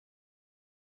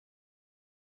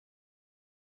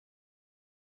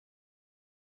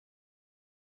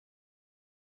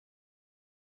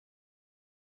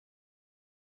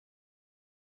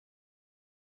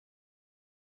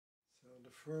So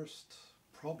the first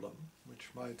problem which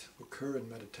might occur in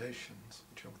meditations,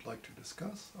 which I would like to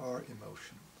discuss, are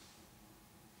emotions.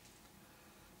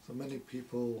 So many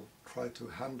people try to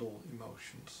handle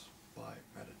emotions by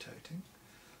meditating.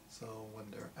 So when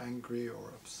they're angry or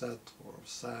upset or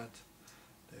sad,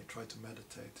 they try to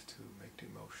meditate to make the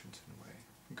emotions in a way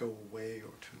go away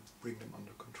or to bring them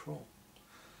under control.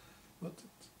 But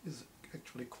it is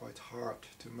actually quite hard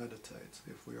to meditate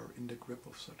if we are in the grip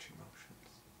of such emotions.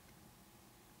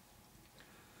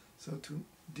 So to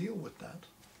deal with that,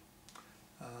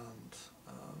 and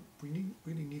we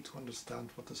really need to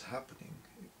understand what is happening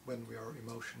when we are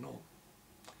emotional.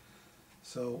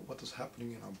 So what is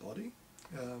happening in our body?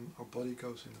 Our body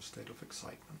goes in a state of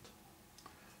excitement,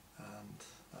 and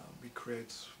we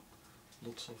create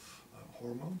lots of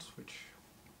hormones which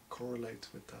correlate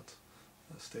with that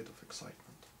state of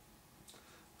excitement.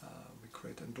 We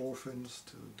create endorphins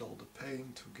to dull the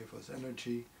pain, to give us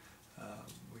energy.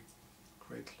 We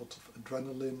create lots of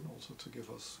adrenaline also to give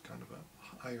us kind of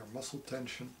a higher muscle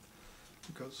tension,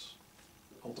 because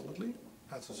ultimately,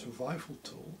 as a survival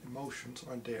tool, emotions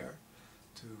are there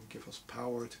to give us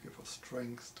power, to give us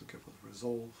strength, to give us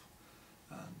resolve,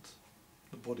 and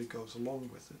the body goes along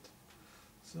with it.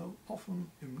 So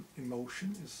often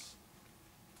emotion is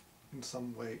in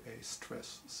some way a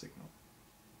stress signal.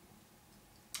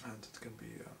 And it can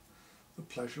be a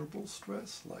pleasurable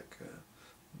stress, like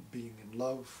being in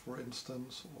love, for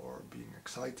instance, or being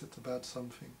excited about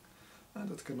something.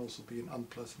 And it can also be an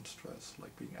unpleasant stress,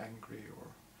 like being angry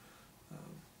or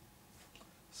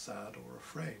sad or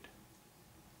afraid.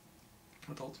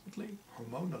 But ultimately,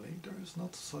 hormonally, there is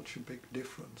not such a big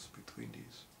difference between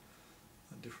these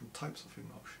different types of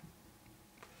emotion.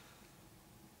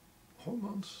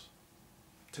 Hormones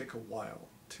take a while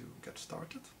to get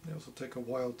started. They also take a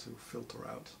while to filter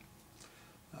out.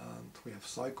 And we have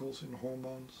cycles in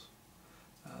hormones.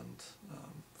 And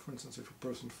for instance, if a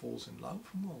person falls in love,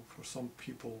 well, for some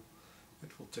people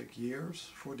it will take years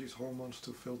for these hormones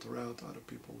to filter out. Other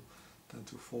people tend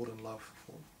to fall in love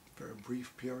for very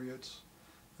brief periods,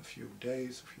 a few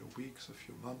days, a few weeks, a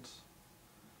few months.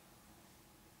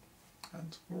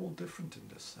 And we're all different in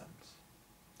this sense.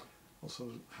 Also,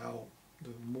 how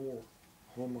the more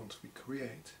hormones we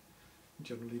create,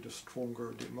 generally the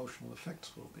stronger the emotional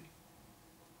effects will be.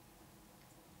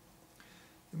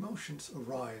 Emotions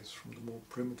arise from the more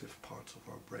primitive parts of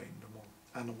our brain, the more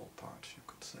animal parts, you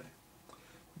could say.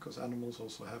 Because animals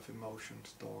also have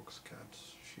emotions: dogs,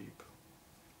 cats, sheep,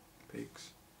 pigs.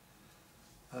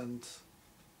 And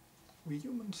we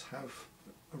humans have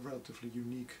a relatively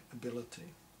unique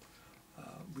ability.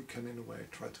 We can in a way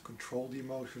try to control the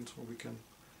emotions, or we can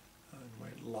in a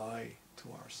way lie to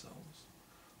ourselves.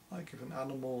 Like if an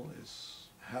animal is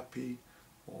happy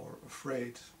or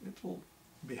afraid, it will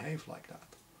behave like that.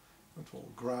 It will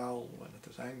growl when it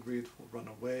is angry, it will run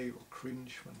away or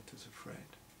cringe when it is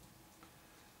afraid.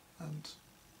 And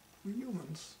we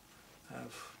humans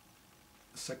have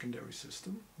a secondary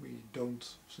system. We don't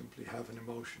simply have an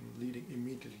emotion leading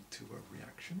immediately to a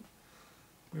reaction.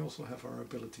 We also have our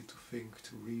ability to think,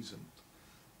 to reason,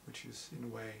 which is in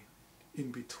a way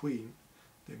in between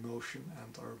the emotion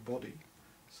and our body.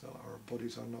 So our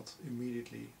bodies are not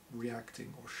immediately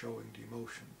reacting or showing the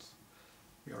emotions.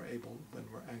 We are able, when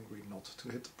we're angry, not to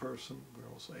hit the person.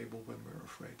 We're also able, when we're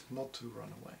afraid, not to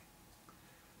run away.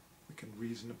 We can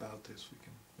reason about this, we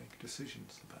can make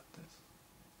decisions about this.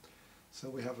 So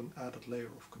we have an added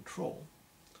layer of control,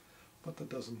 but that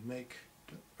doesn't make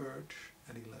the urge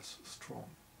any less strong.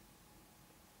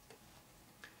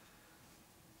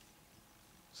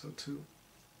 So to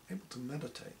be able to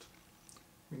meditate,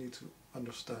 we need to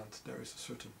understand there is a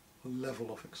certain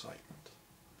level of excitement.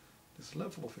 This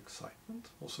level of excitement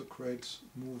also creates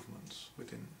movements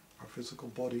within our physical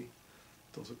body.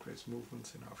 It also creates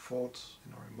movements in our thoughts,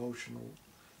 in our emotional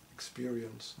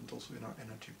experience, and also in our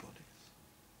energy bodies.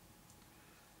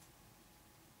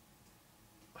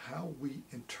 How we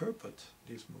interpret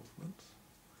these movements,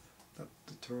 that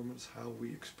determines how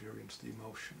we experience the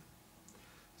emotion.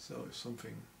 So if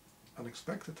something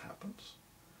unexpected happens,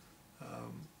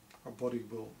 our body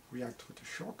will react with a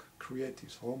shock, create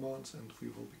these hormones, and we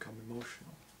will become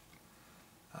emotional.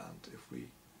 And if we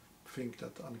think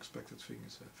that the unexpected thing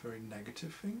is a very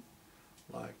negative thing,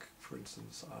 like for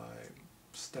instance I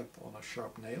step on a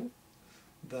sharp nail,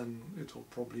 then it will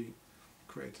probably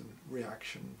create a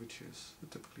reaction which is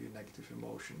typically a negative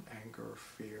emotion: anger,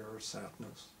 fear,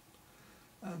 sadness.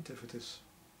 And if it is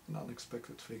an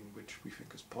unexpected thing which we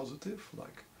think is positive,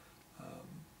 like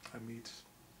I meet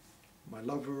my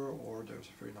lover, or there's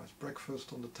a very nice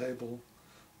breakfast on the table,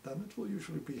 then it will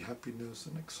usually be happiness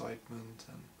and excitement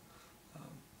and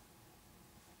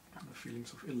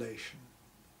feelings of elation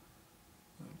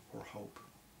or hope.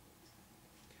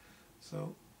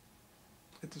 So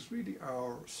it is really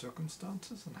our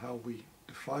circumstances and how we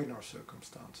define our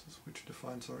circumstances which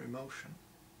defines our emotion.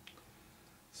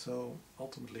 So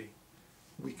ultimately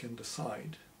we can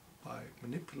decide by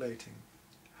manipulating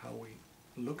how we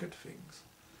look at things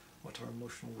what our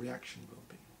emotional reaction will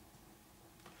be.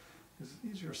 It's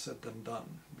easier said than done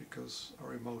because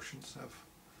our emotions have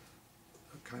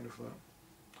a kind of a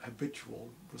habitual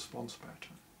response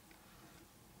pattern.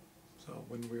 So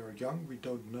when we are young we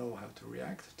don't know how to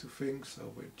react to things,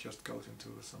 so it just goes into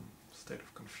some state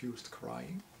of confused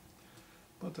crying.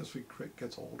 But as we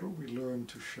get older we learn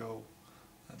to show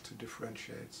and to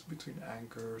differentiate between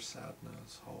anger,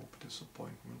 sadness, hope,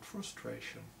 disappointment,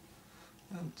 frustration,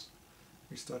 and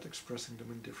we start expressing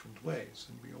them in different ways,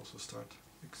 and we also start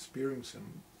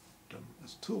experiencing them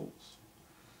as tools.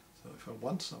 So if I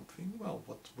want something, well,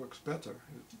 what works better?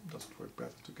 Does it work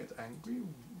better to get angry?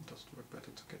 Does it work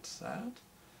better to get sad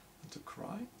and to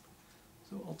cry?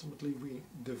 So ultimately we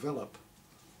develop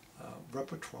a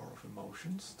repertoire of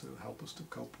emotions to help us to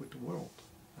cope with the world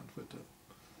and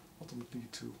ultimately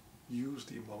to use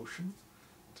the emotion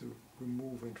to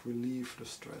remove and relieve the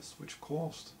stress which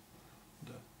caused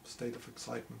the state of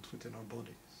excitement within our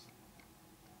bodies.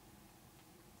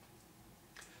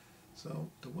 So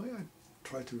the way I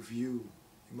try to view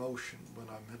emotion when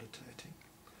I'm meditating,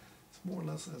 it's more or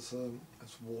less as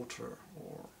water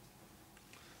or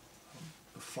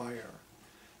a fire.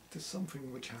 It is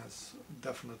something which has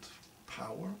definite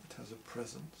power, it has a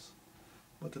presence,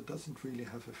 but it doesn't really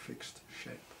have a fixed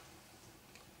shape.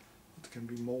 It can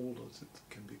be molded, it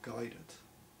can be guided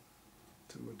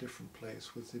to a different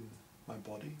place within my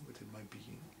body, within my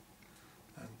being,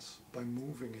 and by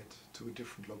moving it to a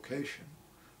different location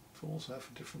it will also have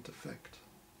a different effect.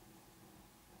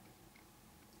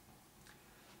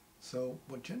 So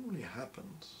what generally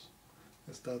happens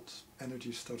is that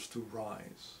energy starts to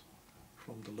rise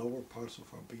from the lower parts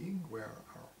of our being, where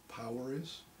our power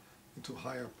is, into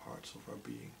higher parts of our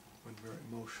being when we're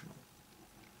emotional.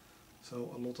 So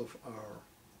a lot of our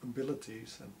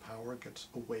abilities and power gets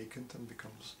awakened and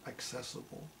becomes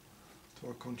accessible to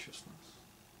our consciousness.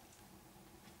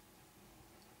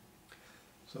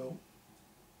 So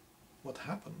what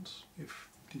happens if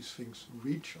these things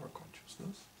reach our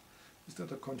consciousness is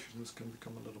that our consciousness can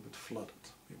become a little bit flooded.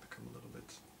 We become a little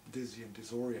bit dizzy and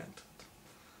disoriented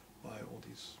by all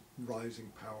these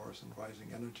rising powers and rising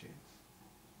energies.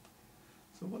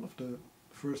 So one of the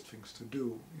first things to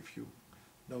do if you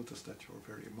notice that you're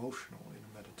very emotional in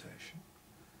a meditation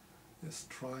is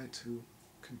try to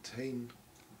contain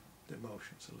the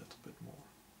emotions a little bit more.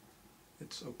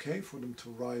 It's okay for them to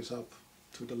rise up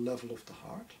to the level of the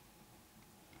heart,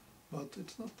 but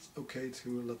it's not okay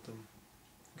to let them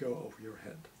go over your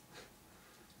head.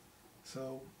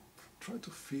 So try to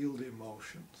feel the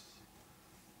emotions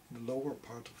in the lower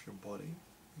part of your body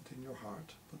and in your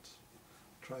heart, but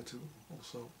try to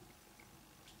also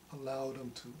allow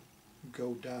them to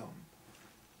go down,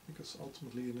 because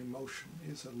ultimately an emotion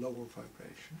is a lower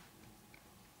vibration.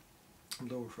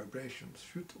 And lower vibrations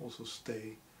should also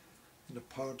stay in the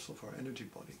parts of our energy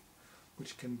body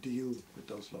which can deal with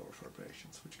those lower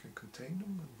vibrations, which can contain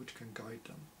them and which can guide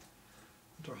them.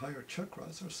 And our higher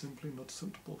chakras are simply not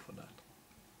suitable for that.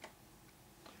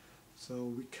 So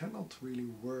we cannot really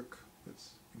work with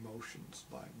emotions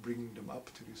by bringing them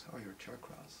up to these higher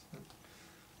chakras and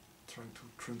trying to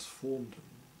transform them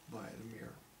by the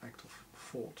mere act of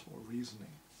thought or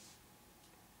reasoning.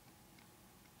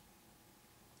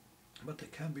 But they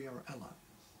can be our allies.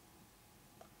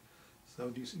 So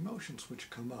these emotions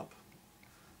which come up,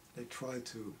 they try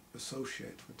to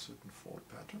associate with certain thought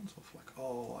patterns of like,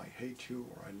 oh, I hate you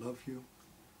or I love you.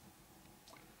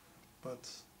 But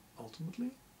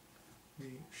ultimately,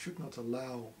 we should not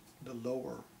allow the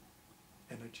lower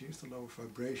energies, the lower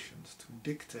vibrations, to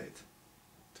dictate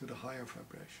to the higher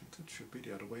vibrations. It should be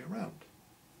the other way around.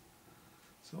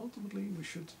 So ultimately, we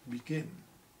should begin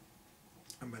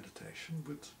a meditation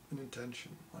with an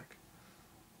intention like,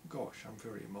 gosh, I'm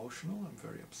very emotional, I'm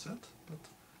very upset, but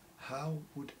how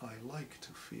would I like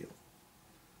to feel?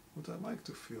 Would I like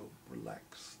to feel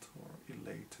relaxed or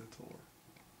elated or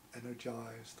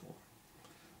energized, or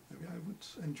maybe I would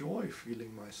enjoy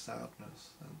feeling my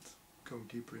sadness and go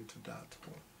deeper into that,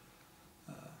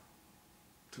 or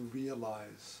to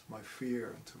realize my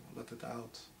fear and to let it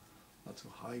out, not to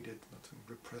hide it, not to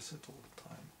repress it all the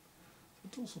time. So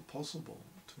it's also possible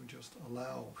to just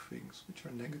allow things which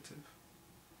are negative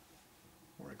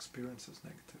or experiences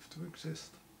negative to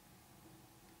exist.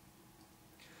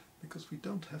 Because we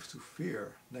don't have to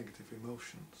fear negative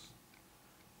emotions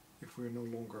if we're no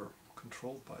longer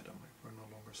controlled by them, if we're no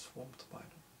longer swamped by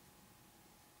them.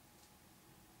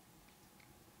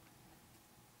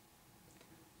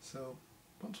 So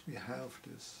once we have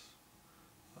this,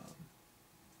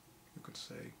 you could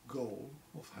say, goal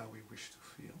of how we wish to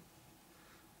feel,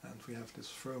 and we have this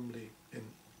firmly in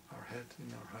our head,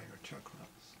 in our higher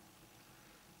chakras,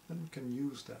 then we can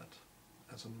use that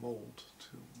as a mold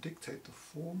to dictate the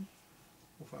form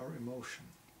of our emotion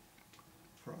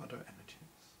for other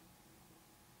energies.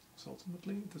 So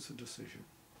ultimately it is a decision.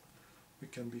 We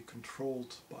can be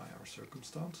controlled by our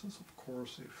circumstances. Of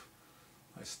course, if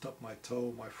I stub my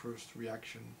toe, my first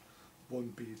reaction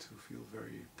won't be to feel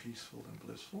very peaceful and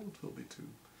blissful. It will be to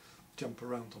jump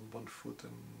around on one foot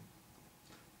and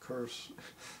curse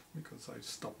because I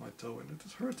stubbed my toe and it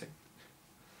is hurting.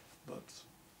 But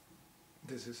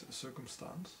this is a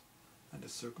circumstance, and the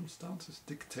circumstance is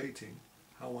dictating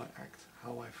how I act,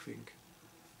 how I think,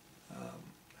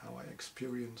 how I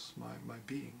experience my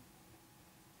being.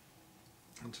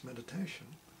 And meditation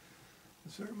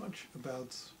is very much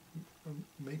about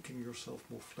making yourself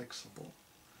more flexible,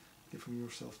 giving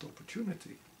yourself the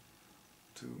opportunity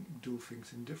to do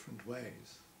things in different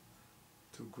ways,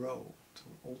 to grow, to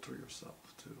alter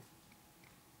yourself, to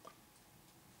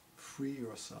free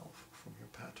yourself from your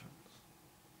patterns.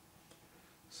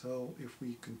 So if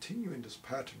we continue in this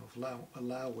pattern of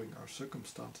allowing our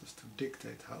circumstances to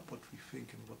dictate what we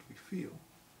think and what we feel,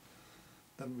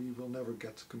 then we will never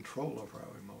get control over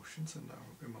our emotions, and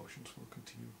our emotions will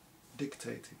continue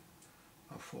dictating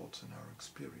our thoughts and our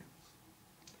experience.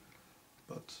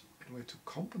 But in a way to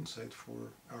compensate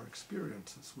for our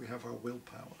experiences, we have our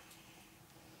willpower.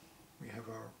 We have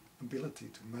our ability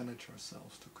to manage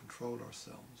ourselves, to control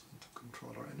ourselves, and to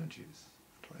control our energies,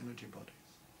 our energy bodies.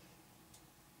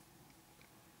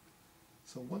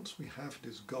 So once we have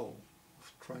this goal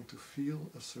of trying to feel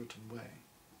a certain way,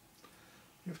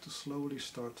 you have to slowly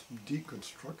start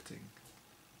deconstructing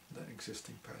the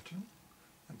existing pattern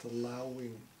and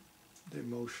allowing the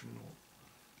emotional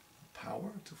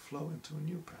power to flow into a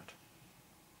new pattern.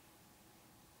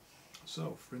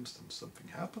 So, for instance, something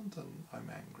happened and I'm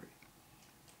angry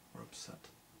or upset.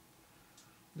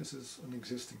 This is an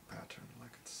existing pattern,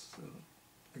 like it's an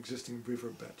existing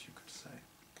riverbed, you could say.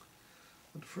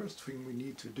 And the first thing we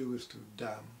need to do is to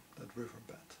dam that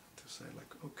riverbed, to say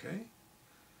like, okay,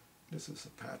 this is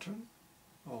a pattern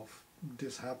of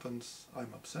this happens,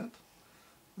 I'm upset,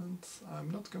 and I'm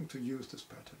not going to use this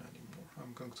pattern anymore.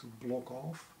 I'm going to block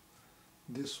off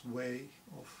this way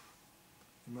of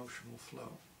emotional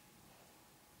flow.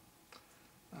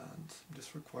 And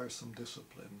this requires some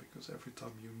discipline, because every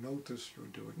time you notice you're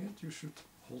doing it, you should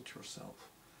hold yourself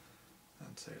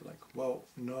and say like, well,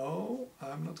 no,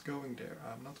 I'm not going there.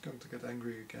 I'm not going to get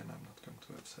angry again. I'm not going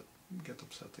to get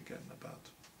upset again about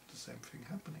the same thing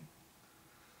happening.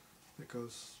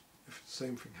 Because if the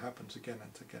same thing happens again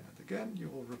and again and again, you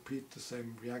will repeat the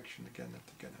same reaction again and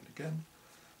again and again,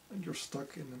 and you're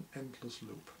stuck in an endless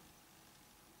loop.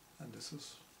 And this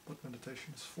is what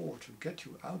meditation is for, to get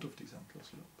you out of these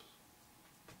endless loops.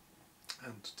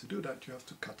 And to do that, you have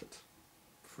to cut it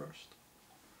first.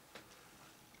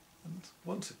 And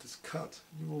once it is cut,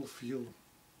 you will feel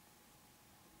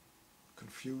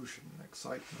confusion,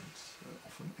 excitement,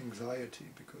 often anxiety,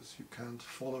 because you can't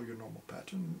follow your normal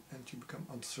pattern and you become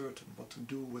uncertain what to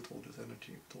do with all this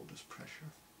energy, with all this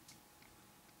pressure.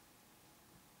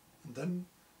 And then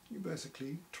you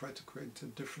basically try to create a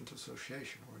different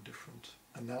association or a different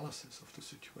analysis of the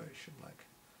situation, like,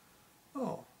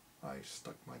 oh, I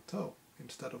stuck my toe.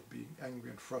 Instead of being angry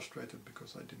and frustrated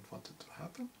because I didn't want it to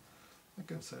happen, I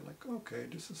can say like, okay,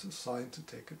 this is a sign to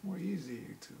take it more easy,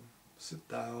 to sit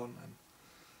down and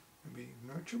maybe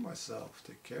nurture myself,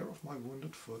 take care of my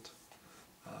wounded foot.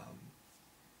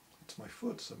 It's my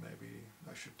foot, so maybe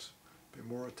I should pay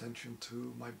more attention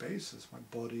to my basis, my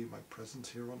body, my presence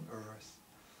here on earth.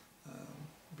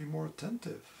 Be more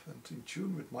attentive and in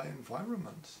tune with my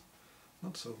environment,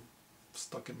 not so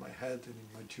stuck in my head and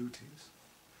in my duties.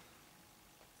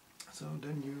 So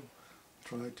then you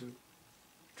try to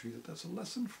treat it as a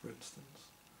lesson, for instance.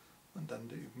 And then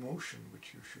the emotion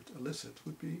which you should elicit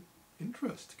would be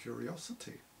interest,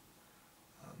 curiosity,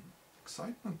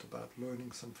 excitement about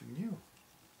learning something new.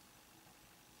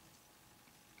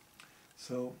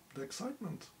 So the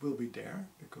excitement will be there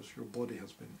because your body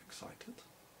has been excited,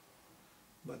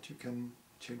 but you can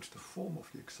change the form of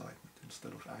the excitement.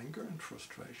 Instead of anger and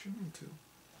frustration, into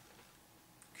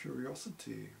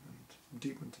curiosity and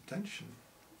deepened attention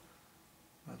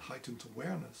and heightened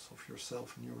awareness of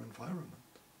yourself and your environment.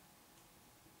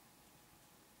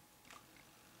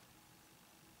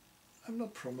 I'm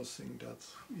not promising that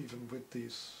even with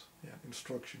these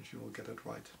instructions, you will get it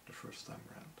right the first time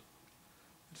around.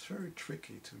 It's very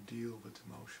tricky to deal with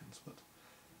emotions, but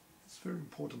it's very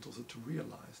important also to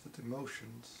realize that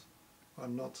emotions are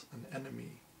not an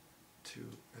enemy to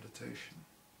meditation.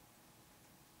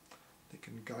 They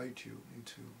can guide you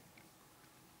into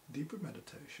deeper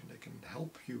meditation. They can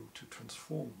help you to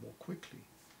transform more quickly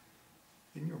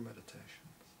in your meditations.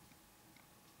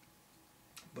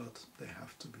 But they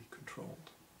have to be controlled.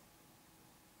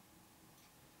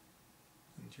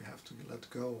 And you have to let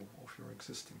go of your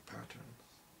existing patterns.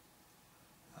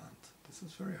 And this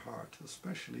is very hard,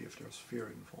 especially if there's fear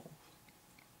involved.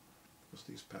 Because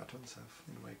these patterns have,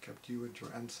 in a way, kept you and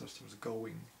your ancestors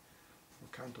going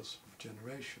for countless of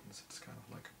generations. It's kind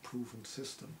of like a proven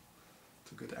system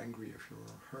to get angry if you're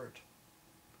hurt.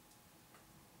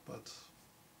 But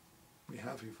we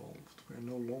have evolved. We are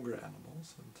no longer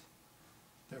animals, and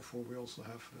therefore we also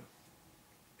have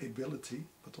the ability,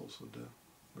 but also the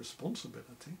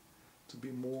responsibility to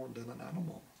be more than an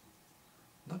animal.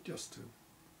 Not just to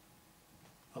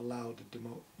allow the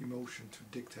emotion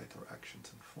to dictate our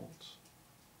actions and thoughts,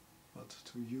 but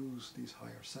to use these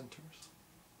higher centers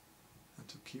and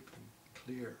to keep them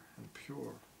clear and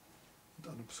pure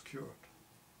and unobscured.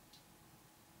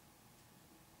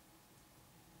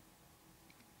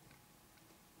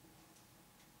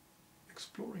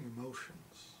 Exploring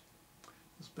emotions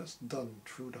is best done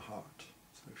through the heart.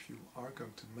 So if you are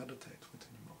going to meditate with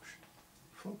an emotion,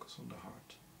 focus on the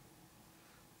heart.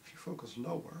 If you focus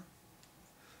lower,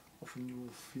 often you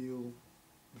will feel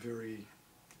very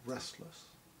restless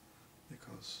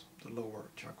because the lower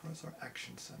chakras are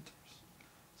action centers.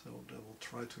 So they will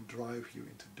try to drive you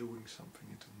into doing something,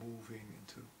 into moving,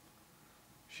 into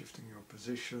shifting your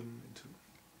position, into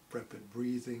rapid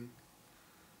breathing.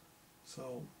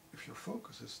 So if your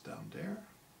focus is down there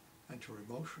and you're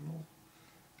emotional,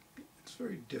 it's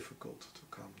very difficult to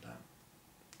calm down.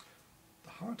 The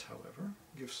heart, however,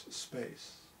 gives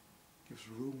space, gives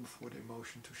room for the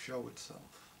emotion to show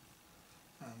itself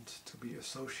and to be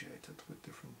associated with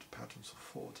different patterns of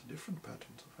thought, different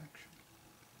patterns of action.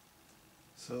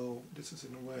 So this is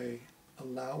in a way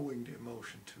allowing the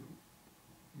emotion to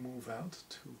move out,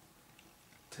 to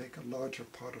take a larger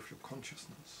part of your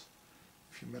consciousness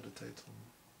if you meditate on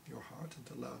your heart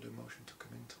and allow the emotion to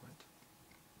come into it.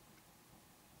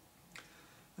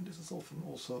 And this is often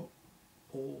also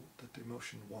all that the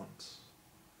emotion wants.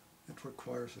 It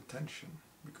requires attention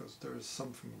because there is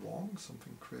something wrong,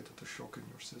 something created a shock in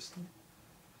your system.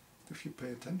 If you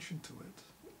pay attention to it,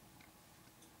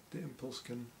 the impulse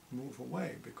can move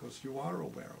away because you are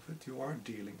aware of it, you are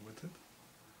dealing with it.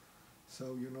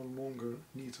 So you no longer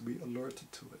need to be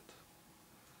alerted to it.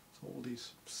 So all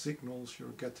these signals you're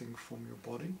getting from your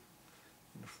body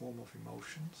in the form of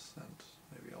emotions and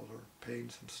maybe other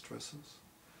pains and stresses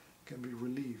can be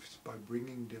relieved by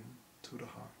bringing them to the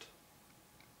heart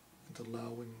and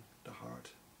allowing the heart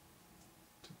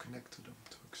to connect to them,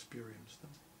 to experience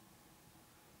them.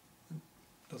 And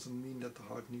it doesn't mean that the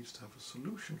heart needs to have a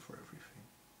solution for everything.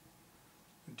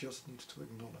 It just needs to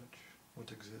acknowledge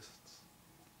what exists.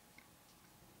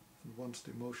 And once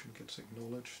the emotion gets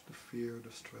acknowledged, the fear,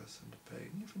 the stress and the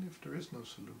pain, even if there is no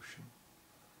solution,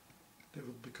 they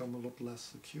will become a lot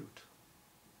less acute.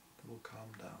 They will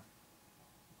calm down.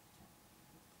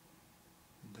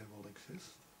 And they will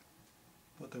exist,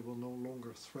 but they will no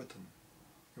longer threaten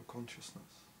your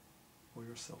consciousness or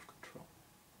your self-control.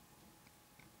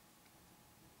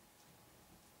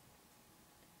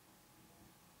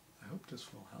 I hope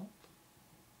this will help.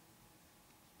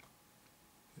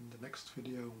 In the next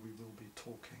video we will be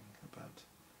talking about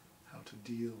how to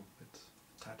deal with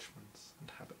attachments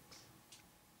and habits.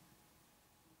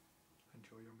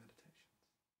 Enjoy your meditation.